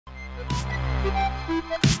Hey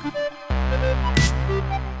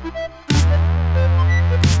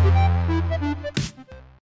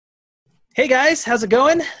guys, how's it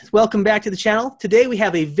going? Welcome back to the channel. Today we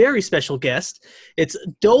have a very special guest. It's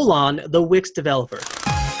Dolan, the Wix developer.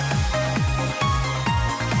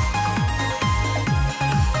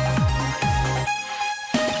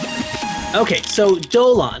 Okay, so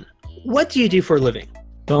Dolan, what do you do for a living?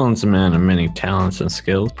 Dolan's a man of many talents and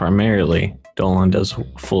skills. Primarily, Dolan does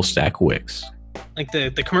full stack Wix. Like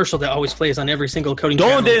the commercial that always plays on every single coding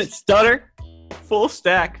Dolan channel. didn't stutter. Full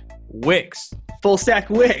stack Wix. Full stack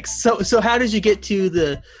Wix. So how did you get to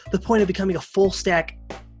the point of becoming a full stack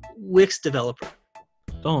Wix developer?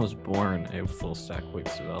 Dolan was born a full stack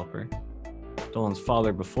Wix developer. Dolan's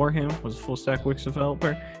father before him was a full stack Wix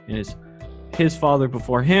developer, and his father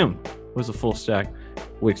before him was a full stack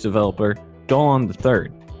Wix developer, Dolan the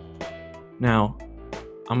third. Now,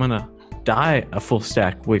 I'm gonna die a full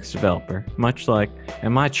stack Wix developer, much like,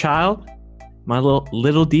 and my child, my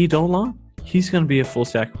little D Dolan, he's gonna be a full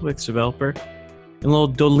stack Wix developer, and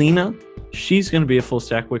little Dolina, she's gonna be a full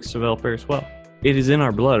stack Wix developer as well. It is in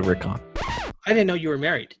our blood, Rickon. I didn't know you were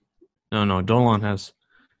married. No, Dolan has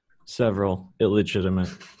several illegitimate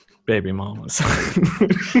baby mamas.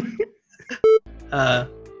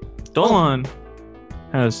 Dolan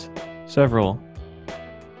has several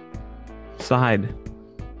side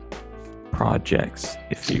projects,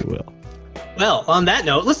 if you will. Well, on that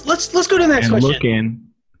note, let's go to the next question. Looking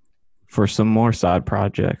for some more side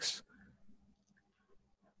projects.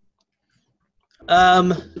 Are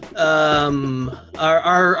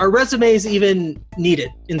resumes even needed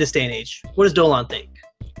in this day and age? What does Dolan think?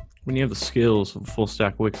 When you have the skills of a full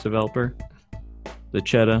stack Wix developer, the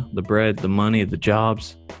cheddar, the bread, the money, the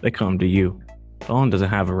jobs, they come to you. Dolan doesn't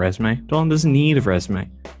have a resume. Dolan doesn't need a resume.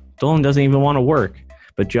 Dolan doesn't even want to work.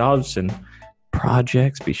 But jobs and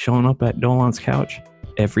projects be showing up at Dolan's couch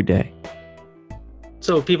every day.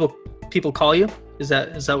 So people call you? Is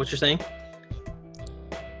that what you're saying?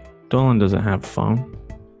 Dolan doesn't have a phone.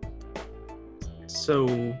 So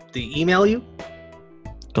they email you?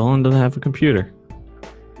 Dolan doesn't have a computer.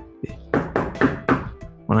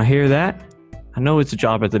 When I hear that, I know it's a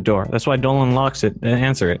job at the door. That's why Dolan locks it and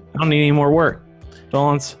answer it. I don't need any more work.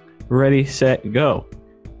 Dolan's ready, set, go.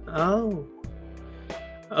 Oh.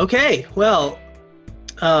 Okay. Well.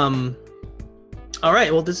 All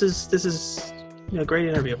right. Well, this is a great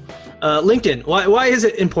interview. LinkedIn. Why is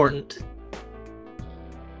it important?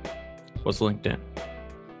 What's LinkedIn?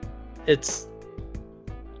 It's.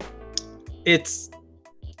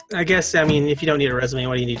 I guess. I mean, if you don't need a resume,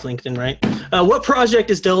 why do you need LinkedIn, right? What project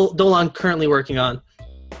is Dolan currently working on?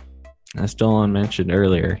 As Dolan mentioned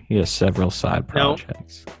earlier, he has several side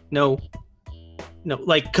projects. No,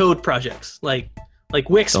 like code projects, like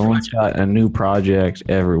Wix. Dolan's got a new project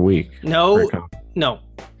every week. No,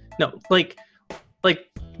 like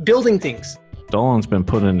building things. Dolan's been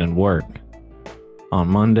putting in work on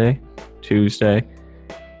Monday, Tuesday.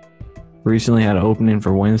 Recently had an opening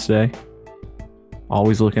for Wednesday.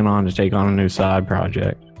 Always looking on to take on a new side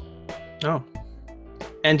project. Oh,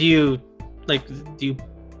 and do you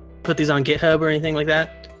put these on GitHub or anything like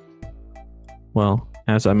that? Well,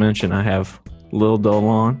 as I mentioned, I have Lil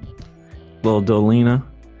Dolan, Lil Dolina.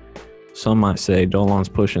 Some might say Dolan's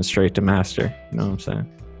pushing straight to master. You know what I'm saying?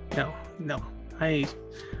 No. I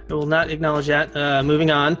will not acknowledge that.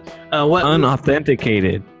 Moving on. What?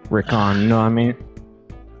 Unauthenticated, Rickon. You know what I mean?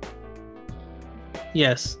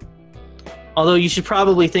 Yes. Although you should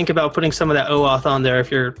probably think about putting some of that OAuth on there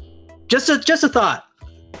if you're just a thought.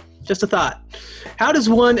 Just a thought. How does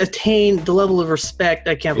one attain the level of respect?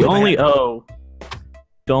 I can't The believe only O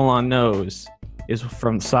Dolan knows is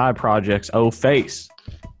from side projects face.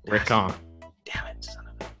 Rickon. Damn it, son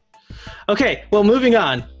of a... Okay, well, moving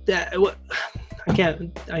on. This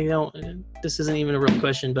isn't even a real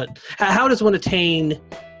question, but how does one attain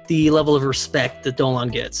the level of respect that Dolan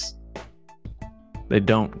gets? They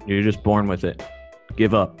don't. You're just born with it.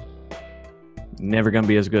 Give up. Never gonna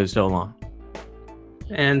be as good as Dolan.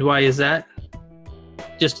 And why is that?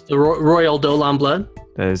 Just the royal Dolan blood?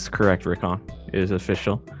 That is correct, Rickon. It is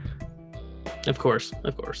official. Of course.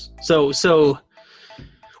 So,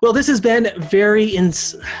 well, this has been very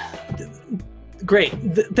great.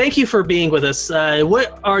 Thank you for being with us.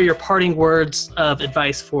 What are your parting words of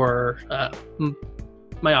advice for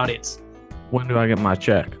my audience? When do I get my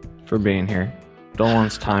check for being here?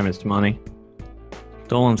 Dolan's time is money.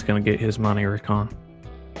 Dolan's gonna get his money, Rickon.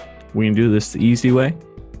 We can do this the easy way,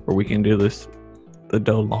 or we can do this the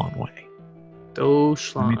Dolan way.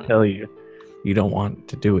 Let me tell you, you don't want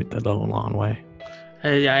to do it the Dolan way.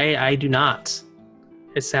 I do not.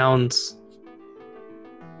 It sounds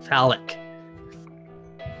phallic.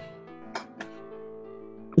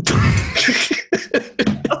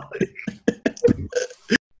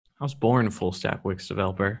 I was born a full stack Wix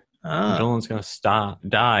developer. Ah. Dolan's gonna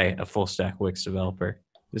die a full stack Wix developer.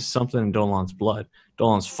 This is something in Dolan's blood.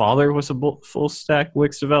 Dolan's father was a full stack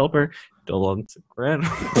Wix developer. Dolan's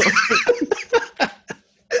grandfather.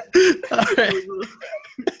 All right.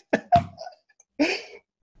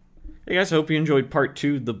 Hey guys, I hope you enjoyed part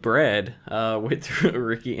 2, The Bread, with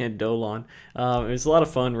Ricky and Dolan. It was a lot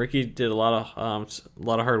of fun. Ricky did a lot of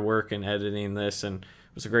hard work in editing this, and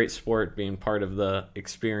it was a great sport being part of the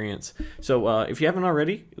experience. So if you haven't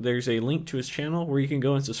already, there's a link to his channel where you can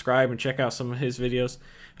go and subscribe and check out some of his videos.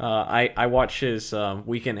 I watch his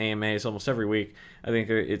weekend AMAs almost every week. I think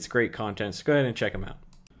it's great content, so go ahead and check him out.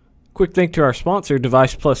 Quick thank to our sponsor,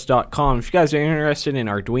 DevicePlus.com. If you guys are interested in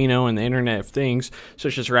Arduino and the Internet of Things,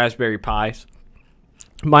 such as Raspberry Pis,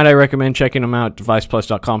 might I recommend checking them out at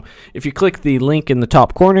DevicePlus.com. If you click the link in the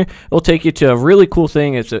top corner, it'll take you to a really cool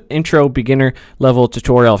thing. It's an intro beginner level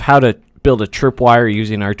tutorial of how to build a tripwire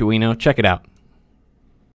using Arduino. Check it out.